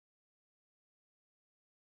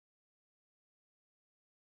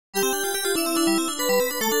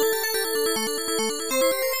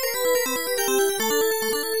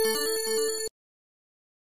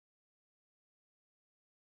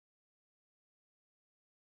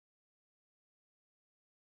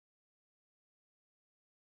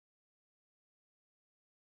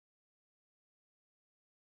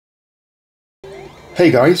Hey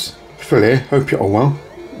guys, Phil here, hope you're all well.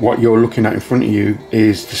 What you're looking at in front of you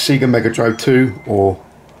is the SEGA Mega Drive 2 or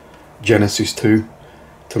Genesis 2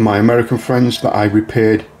 to my American friends that I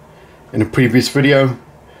repaired in a previous video.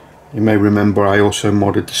 You may remember I also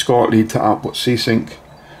modded the SCART lead to output C-Sync,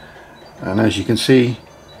 and as you can see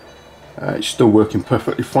it's still working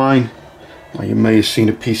perfectly fine. Now, you may have seen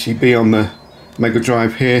a PCB on the Mega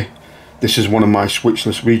Drive here. This is one of my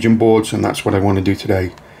switchless region boards, and that's what I want to do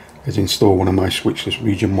today, is install one of my switchless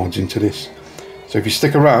region mods into this. So if you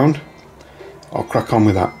stick around, I'll crack on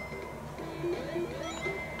with that.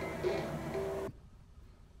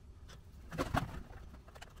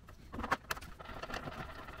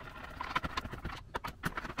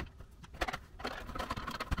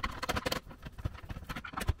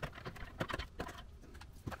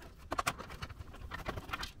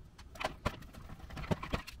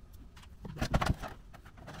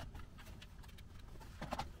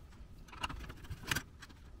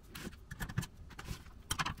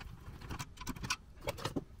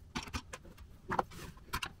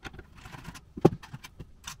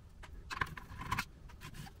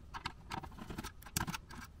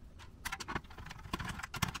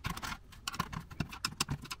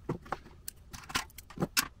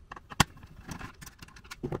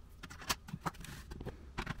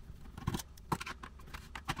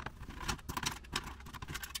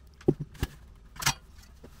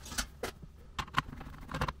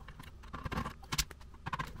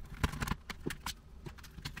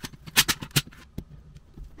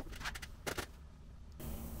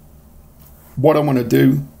 What I want to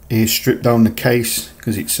do is strip down the case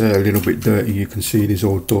because it's a little bit dirty. You can see there's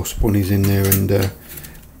all dust bunnies in there, and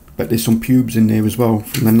but there's some pubes in there as well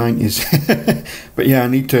from the 90s. But yeah, I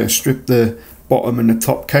need to strip the bottom and the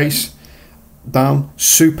top case down.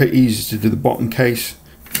 Super easy to do the bottom case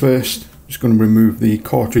first. Just going to remove the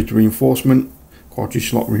cartridge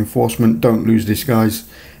slot reinforcement. Don't lose this, guys.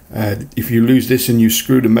 If you lose this and you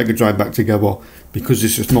screw the Mega Drive back together, because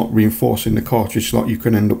this is not reinforcing the cartridge slot, you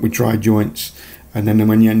can end up with dry joints, and then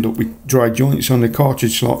when you end up with dry joints on the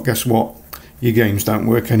cartridge slot, guess what, your games don't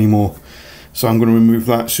work anymore. So I'm going to remove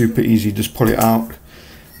that. Super easy, just pull it out.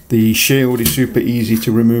 The shield is super easy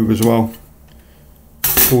to remove as well.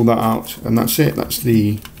 Pull that out, and that's it. That's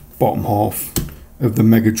the bottom half of the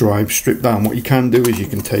Mega Drive stripped down. What you can do is you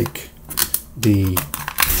can take the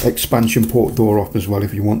expansion port door off as well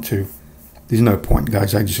if you want to. There's no point,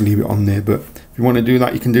 guys, I just leave it on there, but if you want to do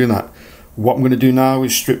that, you can do that. What I'm going to do now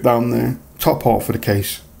is strip down the top half of the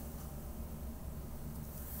case.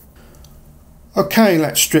 Okay,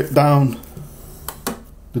 let's strip down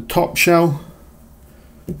the top shell.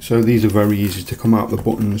 So these are very easy to come out, the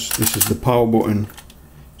buttons. This is the power button,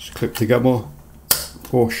 just clip together,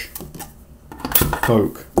 push,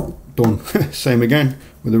 poke, done. Same again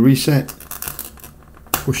with a reset.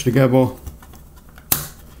 Push together,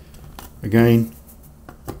 again,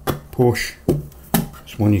 push.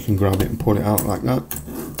 This one you can grab it and pull it out like that.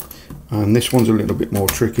 And this one's a little bit more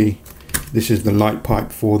tricky. This is the light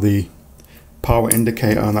pipe for the power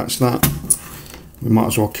indicator, and that's that. We might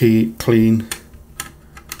as well clean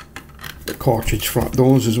the cartridge flap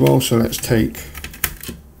doors as well. So let's take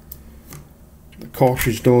the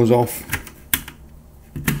cartridge doors off.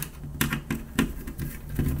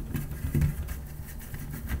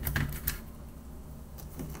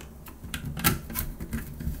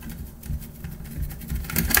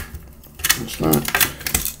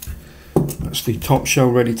 That's the top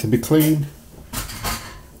shell ready to be cleaned.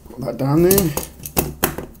 Put that down there.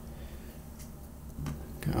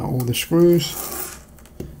 Get out all the screws.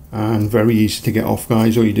 And very easy to get off,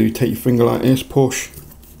 guys. All you do, take your finger like this, push.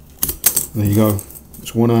 There you go.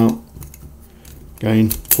 That's one out.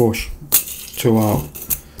 Again, push. Two out.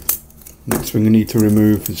 Next thing you need to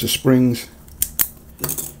remove is the springs.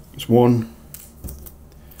 It's one.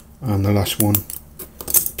 And the last one.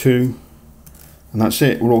 Two. And that's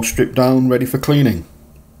it, we're all stripped down, ready for cleaning.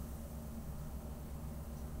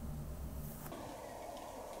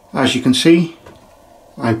 As you can see,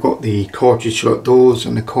 I've got the cartridge slot doors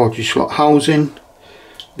and the cartridge slot housing,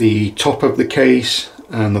 the top of the case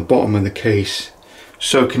and the bottom of the case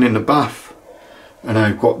soaking in the bath, and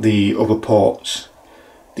I've got the other parts,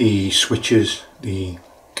 the switches, the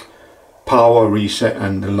power reset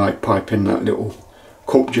and the light pipe in that little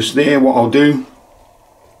cup just there. What I'll do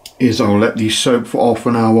is I'll let these soak for half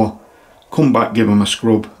an hour, come back, give them a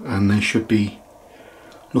scrub, and they should be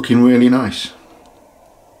looking really nice.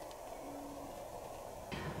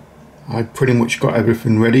 I've pretty much got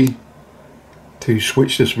everything ready to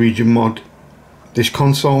switch this region mod. This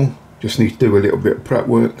console just needs to do a little bit of prep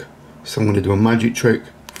work, so I'm going to do a magic trick.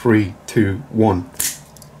 3, 2, 1,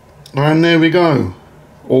 and there we go.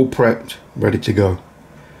 all prepped, ready to go.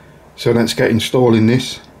 So let's get installing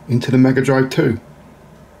this into the Mega Drive 2.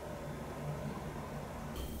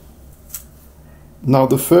 Now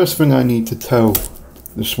the first thing I need to tell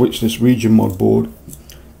the Switchless region mod board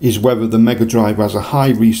is whether the Mega Drive has a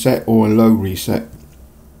high reset or a low reset.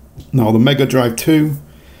 Now the Mega Drive 2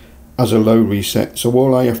 has a low reset, so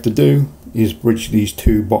all I have to do is bridge these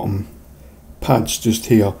two bottom pads just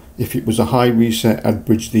here. If it was a high reset, I'd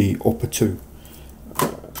bridge the upper two.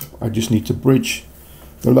 I just need to bridge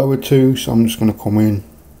the lower two, so I'm just going to come in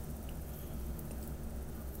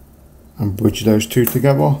and bridge those two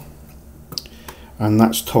together, and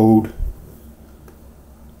that's told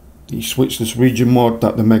the Switchless region mod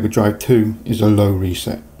that the Mega Drive 2 is a low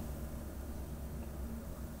reset.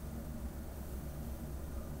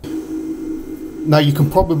 Now you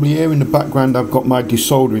can probably hear in the background I've got my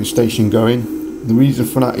desoldering station going. The reason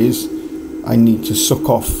for that is I need to suck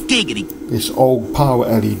off this old power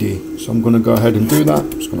LED. So I'm going to go ahead and do that.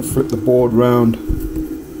 I'm just going to flip the board round,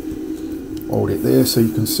 hold it there so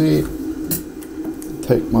you can see it.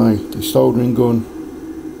 Take my desoldering gun.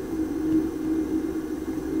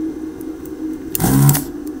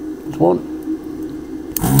 One,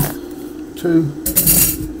 two.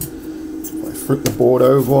 If I flip the board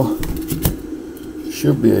over,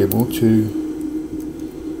 should be able to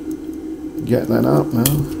get that out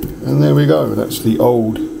now, and there we go. That's the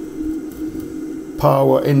old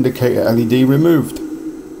power indicator LED removed.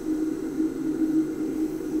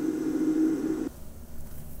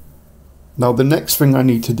 Now the next thing I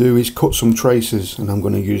need to do is cut some traces, and I'm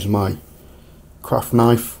going to use my craft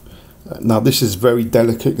knife. Now this is very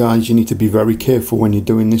delicate, guys. You need to be very careful when you're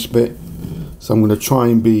doing this bit, so I'm going to try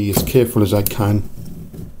and be as careful as I can.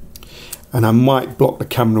 And I might block the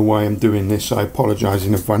camera while I'm doing this, so I apologise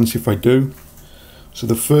in advance if I do. So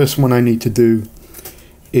the first one I need to do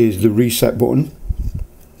is the reset button.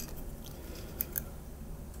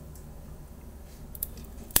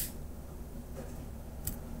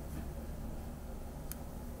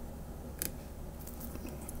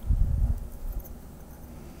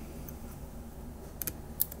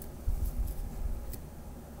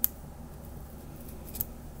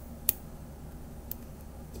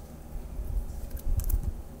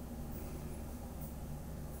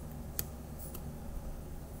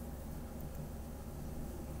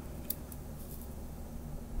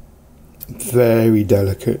 Very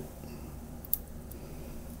delicate.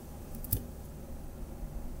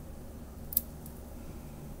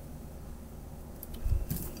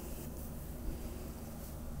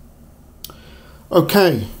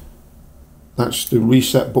 Okay, that's the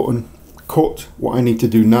reset button cut. What I need to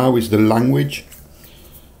do now is the language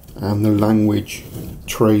and the language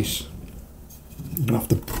trace. I have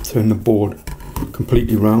to turn the board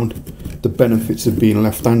completely round. The benefits of being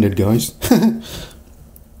left-handed, guys.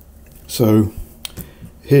 So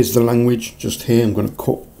here's the language just here. I'm going to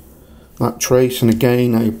cut that trace, and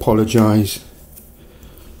again I apologise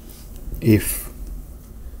if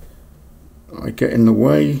I get in the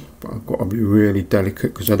way, but I've got to be really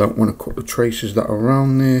delicate because I don't want to cut the traces that are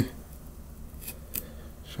around there.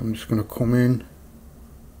 So I'm just going to come in,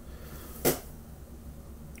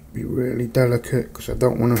 be really delicate because I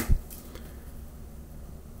don't want to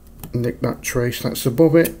nick that trace that's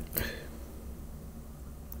above it.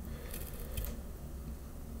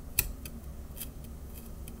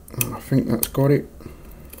 I think that's got it.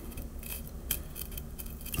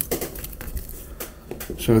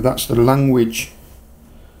 So that's the language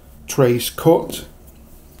trace cut,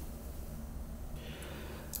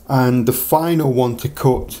 and the final one to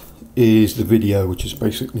cut is the video, which is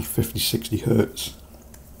basically 50-60 Hertz.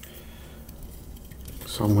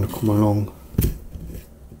 So I'm going to come along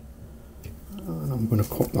and I'm going to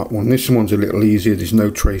cut that one. This one's a little easier, there's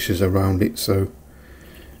no traces around it, so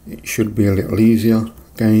it should be a little easier.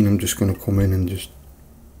 Again, I'm just going to come in and just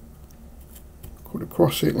cut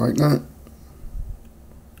across it like that.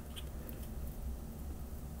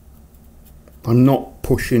 I'm not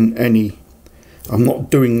pushing any, I'm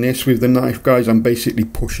not doing this with the knife, guys. I'm basically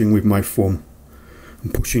pushing with my thumb.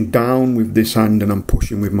 I'm pushing down with this hand and I'm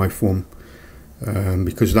pushing with my thumb,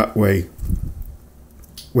 because that way,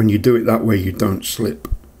 when you do it that way, you don't slip.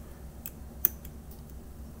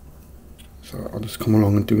 So I'll just come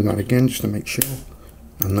along and do that again just to make sure.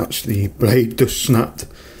 And that's the blade just snapped.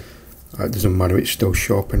 It doesn't matter, it's still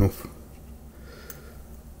sharp enough.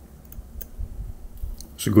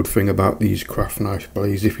 It's a good thing about these craft knife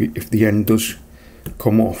blades, if the end does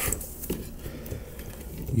come off,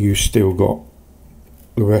 you still got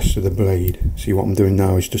the rest of the blade. See, what I'm doing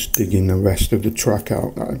now is just digging the rest of the track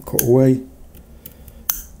out that I cut away.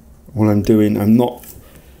 What I'm doing, I'm not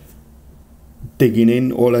digging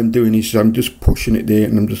in. All I'm doing is I'm just pushing it there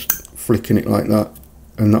and I'm just flicking it like that,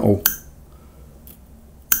 and that'll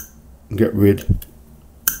get rid.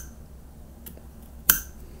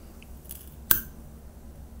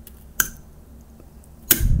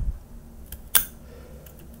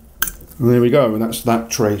 And there we go, and that's that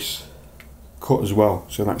trace cut as well.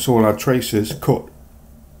 So that's all our traces cut.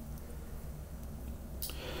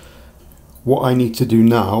 What I need to do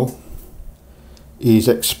now is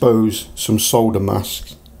expose some solder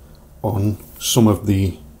masks on some of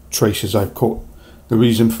the traces I've cut. The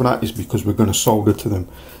reason for that is because we're going to solder to them.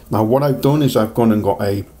 Now what I've done is I've gone and got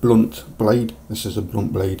a blunt blade. This is a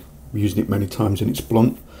blunt blade. I've used it many times and it's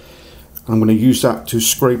blunt. I'm going to use that to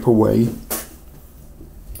scrape away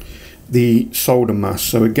the solder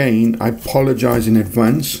mask. So again, I apologize in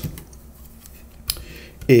advance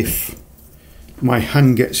if my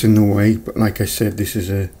hand gets in the way, but like I said, this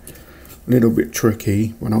is a little bit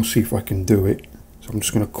tricky, and I'll see if I can do it. So I'm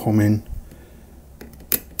just going to come in,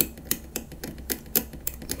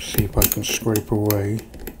 see if I can scrape away.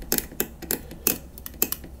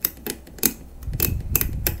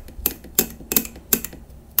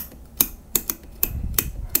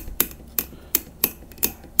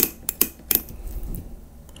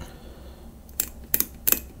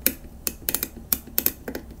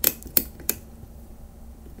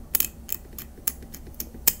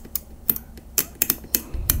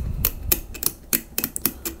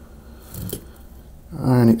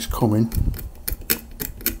 And it's coming.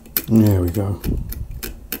 There we go.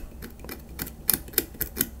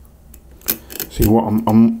 See, what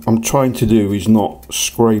I'm trying to do is not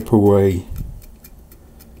scrape away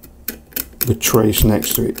the trace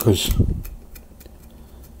next to it, because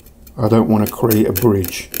I don't want to create a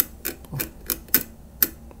bridge.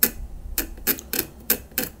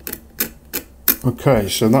 Okay,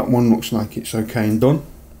 so that one looks like it's okay and done.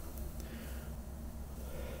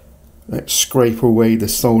 Let's scrape away the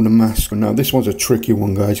solder mask. Now this one's a tricky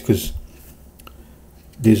one, guys, because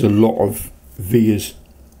there's a lot of vias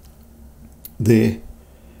there,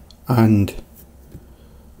 and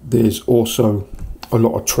there's also a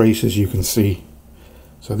lot of traces you can see.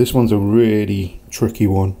 So this one's a really tricky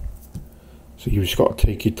one. So you've just got to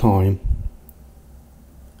take your time.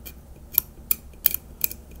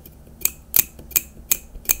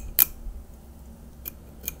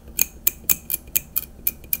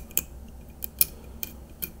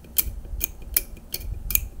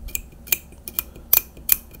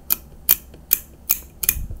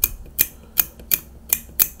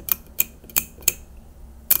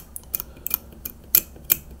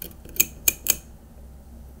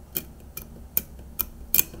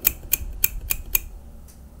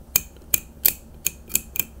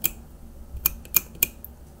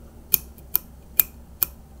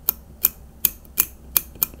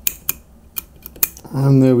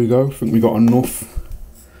 And there we go. I think we got enough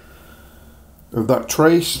of that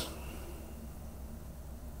trace.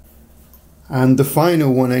 And the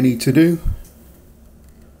final one I need to do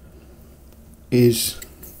is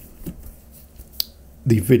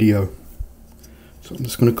the video. So I'm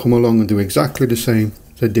just going to come along and do exactly the same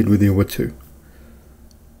as I did with the other two.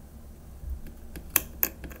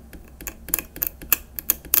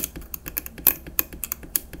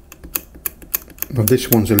 Now this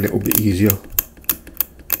one's a little bit easier.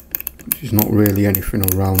 There's not really anything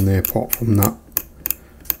around there apart from that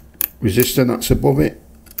resistor that's above it,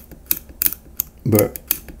 but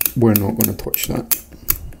we're not going to touch that.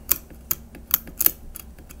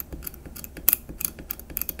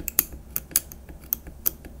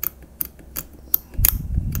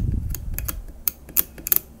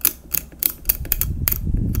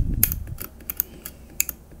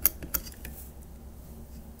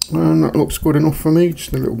 And that looks good enough for me,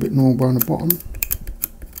 just a little bit more around the bottom.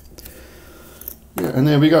 Yeah, and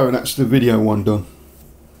there we go, that's the video one done.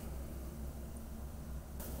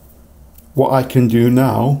 What I can do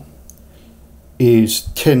now is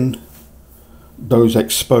tin those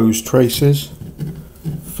exposed traces.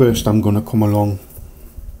 First I'm going to come along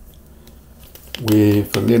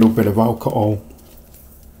with a little bit of alcohol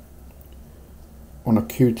on a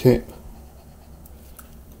Q-tip,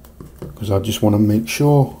 because I just want to make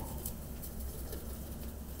sure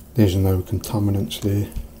there's no contaminants there.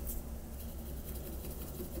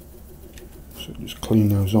 So just clean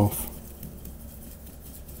those off.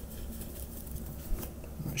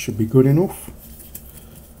 That should be good enough.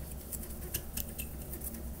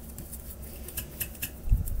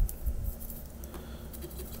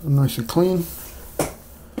 So nice and clean.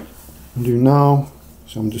 And do now,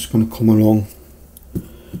 so I'm just going to come along,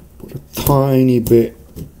 put a tiny bit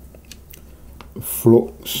of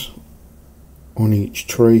flux on each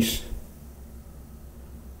trace.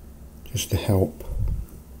 just to help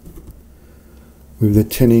with the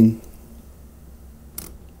tinning.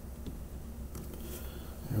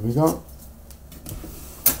 There we go.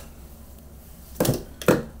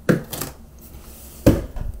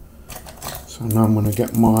 So now I'm going to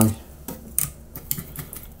get my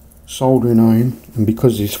soldering iron, and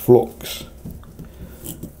because there's flux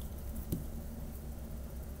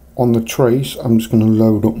on the trace, I'm just going to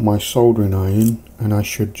load up my soldering iron, and I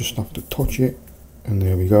should just have to touch it, and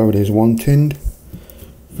there we go, there's one tinned.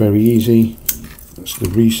 Very easy. That's the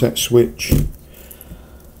reset switch.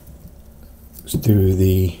 Let's do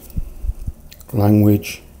the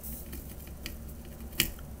language,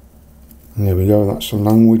 and there we go, that's the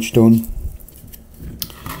language done.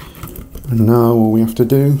 And now all we have to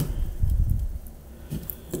do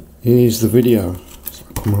is the video. So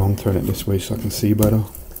I'll come along, turn it this way so I can see better.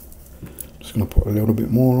 Just going to put a little bit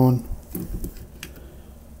more on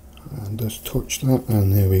and just touch that,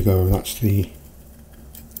 and there we go, that's the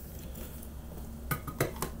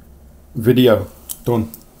video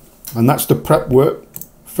done, and that's the prep work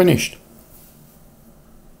finished.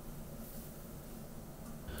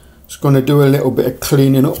 Just going to do a little bit of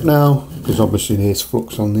cleaning up now, because obviously there's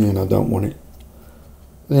flux on there and I don't want it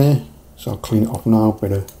there, so I'll clean it off now.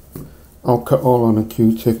 I'll cut all on a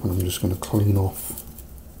Q-tip, and I'm just going to clean off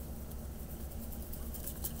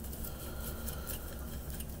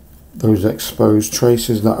those exposed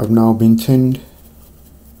traces that have now been tinned.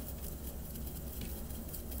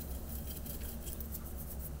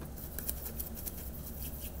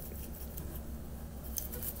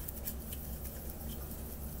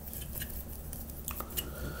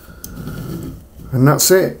 And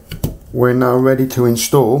that's it. We're now ready to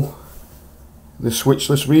install the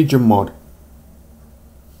switchless region mod.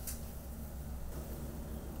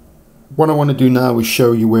 What I want to do now is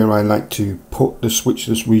show you where I like to put the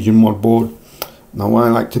switchless region mod board. Now I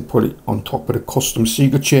like to put it on top of the custom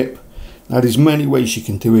SEGA chip. Now there's many ways you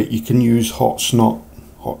can do it. You can use hot snot,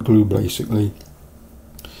 hot glue basically.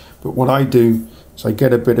 But what I do is I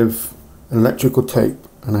get a bit of electrical tape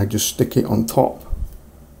and I just stick it on top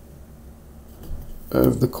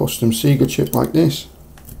of the custom SEGA chip like this.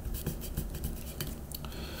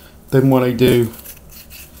 Then what I do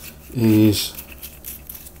is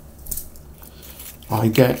I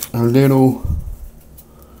get a little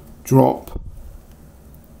drop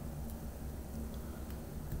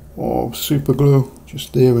of super glue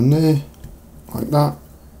just there and there like that,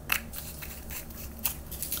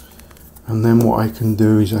 and then what I can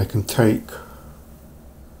do is I can take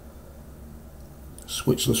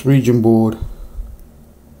switchless region board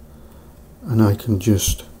and I can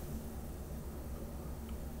just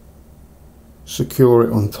secure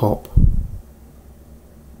it on top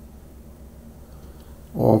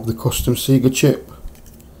of the custom SEGA chip,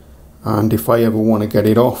 and if I ever want to get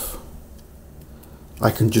it off, I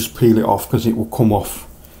can just peel it off because it will come off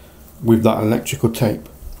with that electrical tape.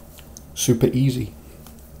 Super easy.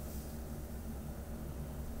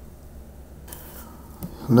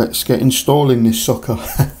 Let's get installing this sucker.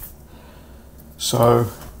 So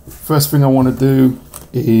first thing I want to do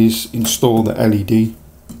is install the LED,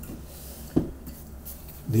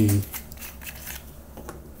 the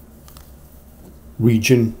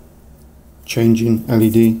region changing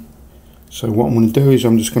LED. So what I'm going to do is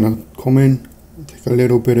I'm just going to come in and take a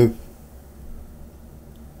little bit of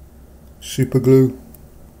super glue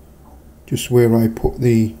just where I put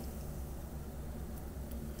the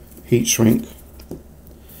heat shrink,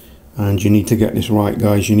 and you need to get this right,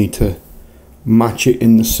 guys. You need to match it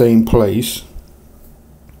in the same place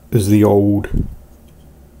as the old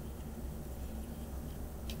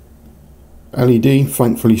LED.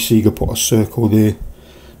 Thankfully SEGA put a circle there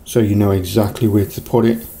so you know exactly where to put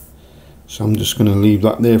it. So I'm just going to leave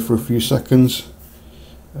that there for a few seconds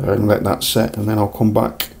and let that set, and then I'll come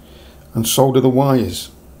back and solder the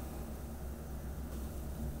wires.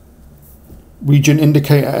 Region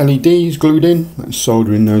indicator LED is glued in. That's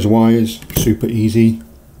soldering those wires, super easy.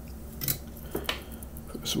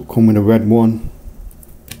 So we'll come with a red one.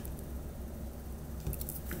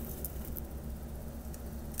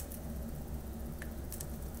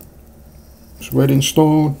 It's red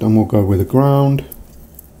installed, then we'll go with a ground.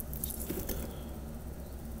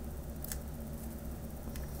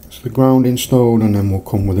 The ground installed, and then we'll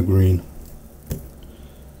come with a green,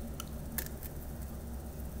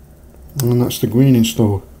 and that's the green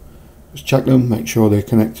installed. Just check them, make sure they're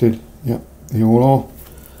connected. Yep, they all are.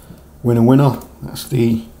 Winner winner. That's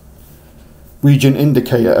the region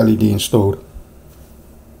indicator LED installed.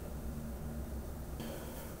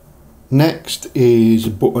 Next is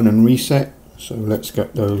button and reset, so let's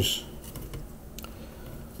get those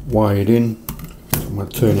wired in. I'm going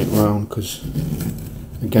to turn it around because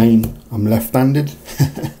again I'm left-handed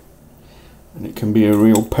and it can be a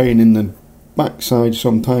real pain in the backside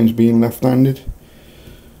sometimes being left-handed,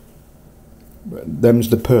 but them's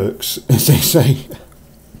the perks, as they say.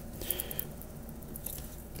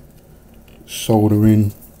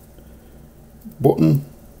 Soldering button,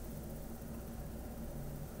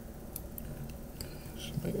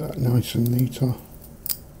 just make that nice and neater.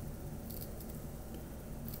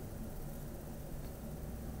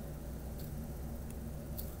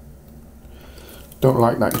 Don't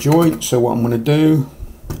like that joint, so what I'm going to do,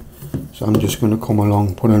 so I'm just going to come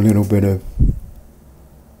along, put a little bit of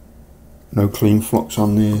no clean flux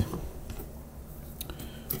on there.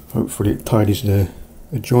 Hopefully it tidies the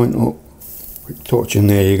joint up. Quick touch, and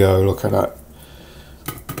there you go, look at that.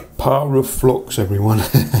 Power of flux, everyone.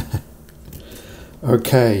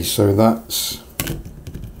 Okay, so that's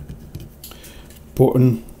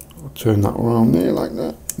button. I'll turn that around there like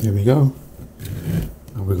that. There we go.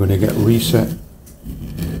 Now we're going to get reset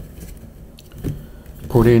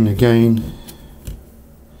put in again.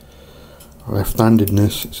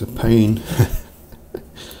 Left-handedness, it's a pain.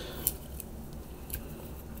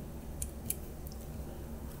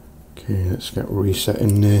 Okay, let's get reset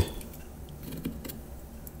in there.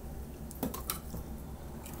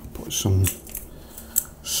 Put some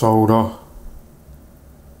solder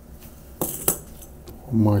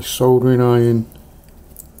on my soldering iron.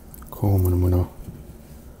 Come on, I'm gonna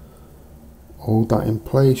hold that in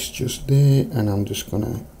place just there, and I'm just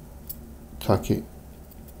gonna tack it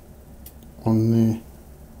on there,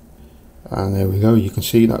 and there we go. You can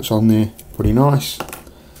see that's on there, pretty nice.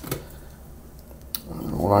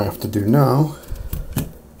 And all I have to do now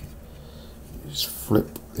is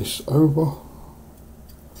flip this over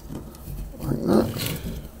like that.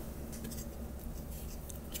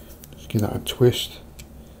 Just give that a twist.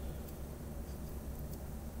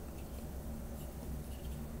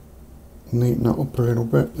 Neaten that up a little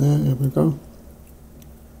bit there, there we go.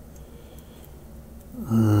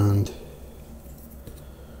 And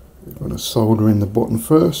we're going to solder in the button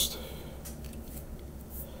first.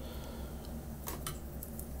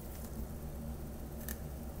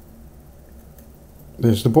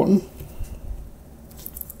 There's the button.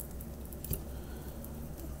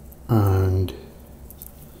 And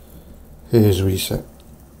here's reset.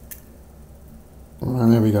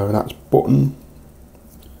 And there we go, that's button.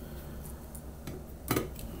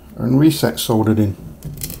 And reset soldered in.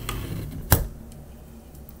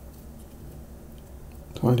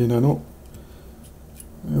 Tidy that up.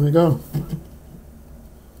 There we go.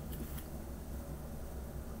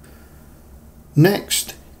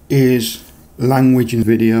 Next is language and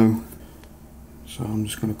video. So I'm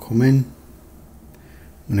just going to come in.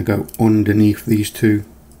 I'm going to go underneath these two.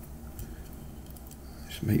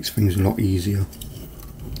 This makes things a lot easier.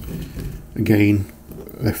 Again,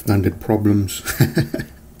 left-handed problems.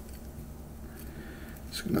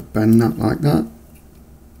 Just going to bend that like that.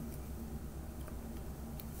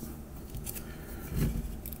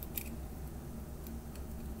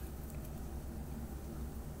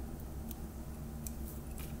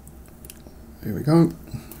 There we go.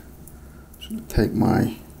 Just going to take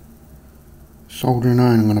my soldering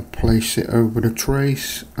iron, I'm going to place it over the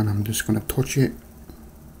trace, and I'm just going to touch it.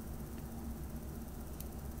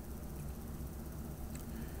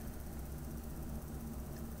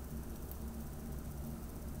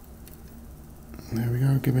 There we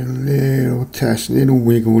go, give it a little test, a little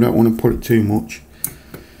wiggle, don't want to put it too much.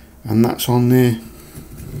 And that's on there.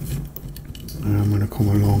 And I'm going to come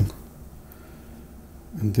along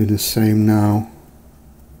and do the same now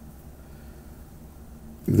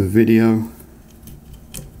with the video.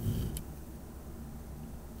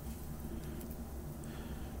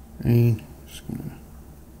 And just going to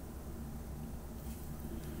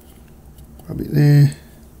grab it there,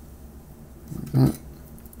 like that.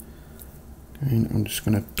 And I'm just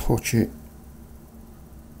going to touch it.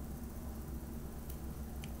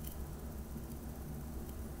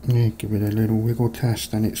 Yeah, give it a little wiggle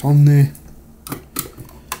test, and it's on there.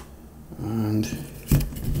 And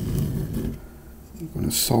I'm going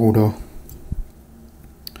to solder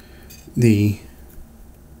the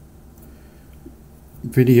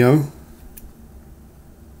video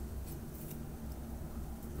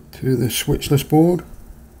to the switchless board.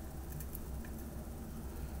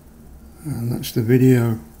 And that's the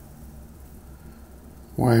video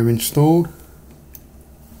wire installed.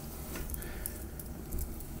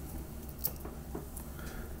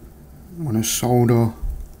 I'm going to solder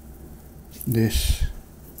this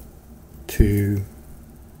to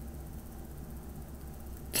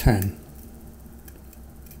 10,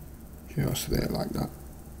 just there like that.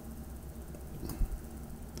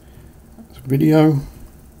 video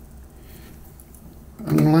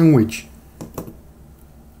and language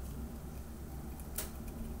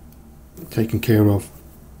taken care of.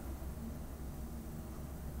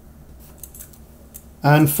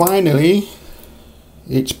 And finally,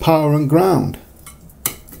 it's power and ground.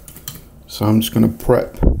 So I'm just going to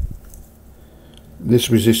prep this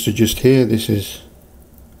resistor just here. This is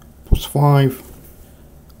 +5,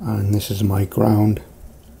 and this is my ground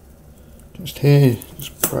just here.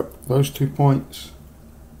 Just prep those 2 points.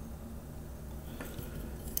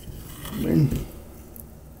 And then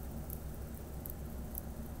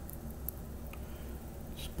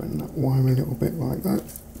bend that wire a little bit like that.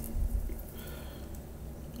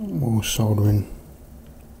 More soldering.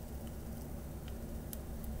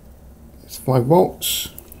 It's 5 volts.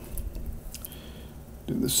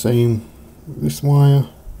 Do the same with this wire.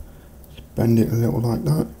 Just bend it a little like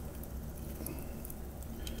that.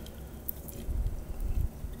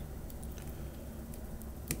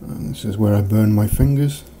 And this is where I burn my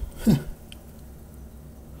fingers.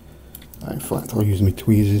 In fact, I'll use my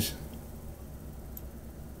tweezers.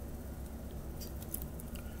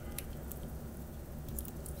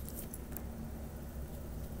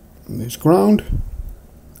 And there's ground.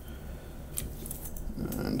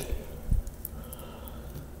 And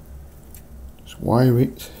just wire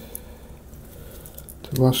it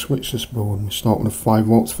to our switchless board. We start with 5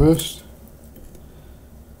 volts first.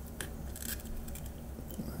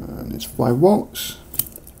 And it's 5 volts.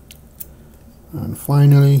 And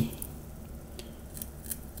finally,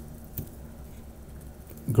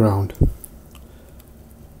 ground.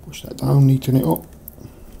 Push that down, neaten it up.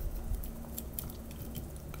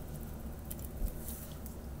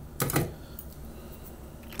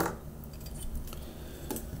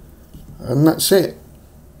 And that's it.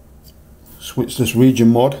 Switchless region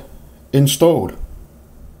mod installed.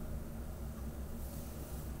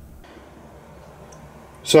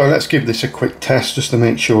 So let's give this a quick test just to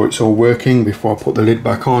make sure it's all working before I put the lid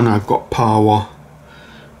back on. I've got power,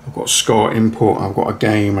 I've got SCART input, I've got a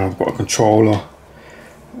game, and I've got a controller.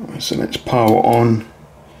 So let's power on,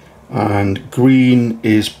 and green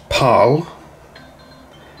is PAL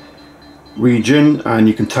region, and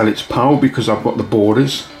you can tell it's PAL because I've got the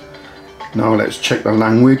borders. Now let's check the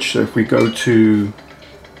language. So if we go to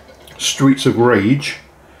Streets of Rage,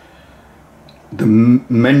 the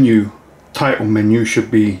menu, title menu should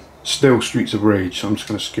be still Streets of Rage. So I'm just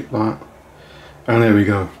going to skip that. And there we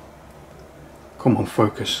go. Come on,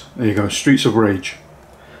 focus. There you go, Streets of Rage.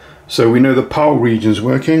 So we know the PAL region's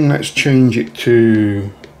working. Let's change it to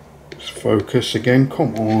focus again.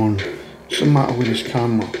 Come on. What's the matter with this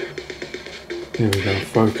camera? There we go,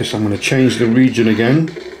 focus. I'm going to change the region again.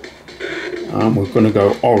 And we're going to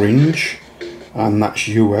go orange, and that's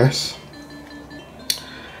US.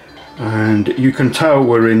 And you can tell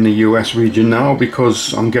we're in the US region now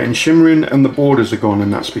because I'm getting shimmering and the borders are gone,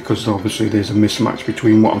 and that's because obviously there's a mismatch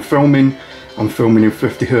between what I'm filming. I'm filming in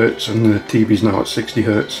 50 Hz and the TV's now at 60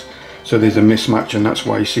 Hz. So there's a mismatch, and that's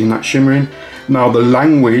why you're seeing that shimmering. Now the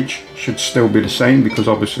language should still be the same because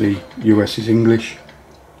obviously US is English.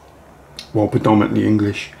 Well, predominantly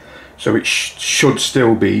English. So it should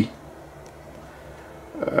still be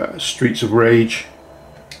Streets of Rage.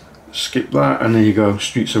 Skip that, and there you go,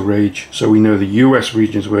 Streets of Rage. So we know the US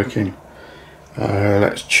region is working.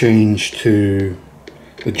 Let's change to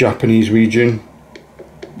the Japanese region,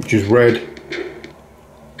 which is red.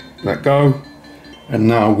 Let go, and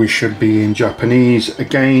now we should be in Japanese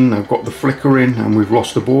again. I've got the flickering and we've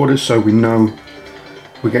lost the borders, so we know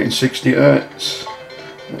we're getting 60 Hz.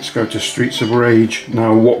 Let's go to Streets of Rage.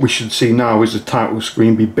 Now what we should see now is the title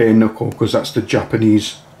screen be bare knuckle, because that's the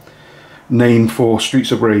Japanese name for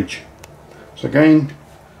Streets of Rage. So again,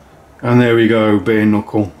 and there we go, bare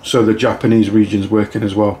knuckle. So the Japanese region's working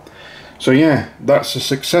as well. So yeah, that's a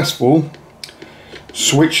successful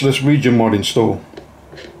switchless region mod install.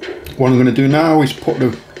 What I'm going to do now is put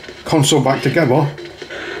the console back together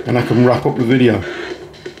and I can wrap up the video.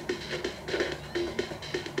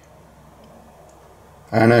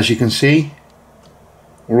 And as you can see,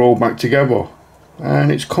 we're all back together,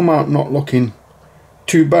 and it's come out not looking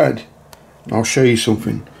too bad. I'll show you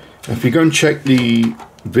something. If you go and check the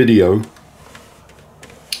video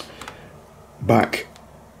back,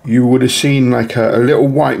 you would have seen like a little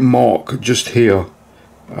white mark just here.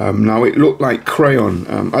 Now it looked like crayon.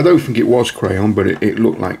 I don't think it was crayon, but it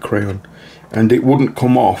looked like crayon, and it wouldn't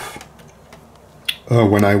come off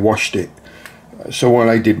when I washed it. So what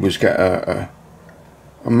I did was get a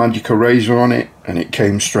magic eraser on it, and it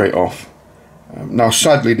came straight off. Now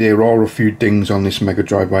sadly there are a few dings on this Mega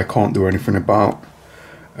Drive I can't do anything about.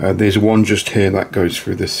 There's one just here that goes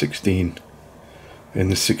through the 16 in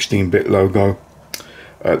the 16-bit logo.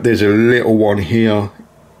 There's a little one here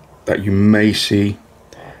that you may see.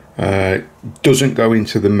 Doesn't go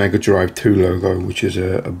into the Mega Drive 2 logo, which is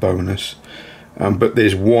a bonus. But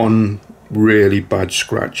there's one really bad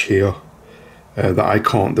scratch here that I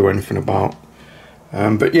can't do anything about.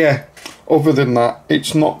 But yeah, other than that,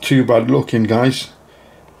 it's not too bad looking, guys.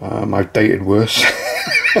 I've dated worse.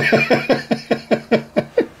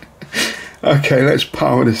 Okay, let's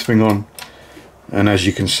power this thing on. And as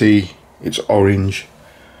you can see, it's orange.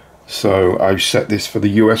 So I've set this for the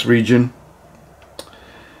US region.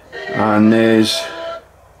 And there's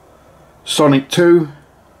Sonic 2.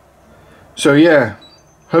 So yeah,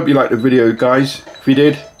 hope you liked the video, guys. If you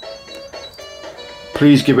did,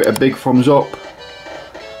 please give it a big thumbs up.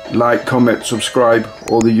 Like, comment, subscribe,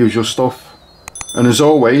 all the usual stuff. And as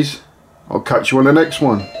always, I'll catch you on the next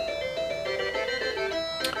one.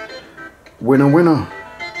 Winner, winner.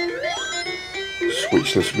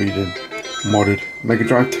 Switchless reading, modded Mega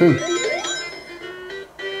Drive 2.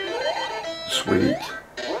 Sweet.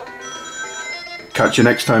 Catch you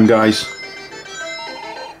next time, guys.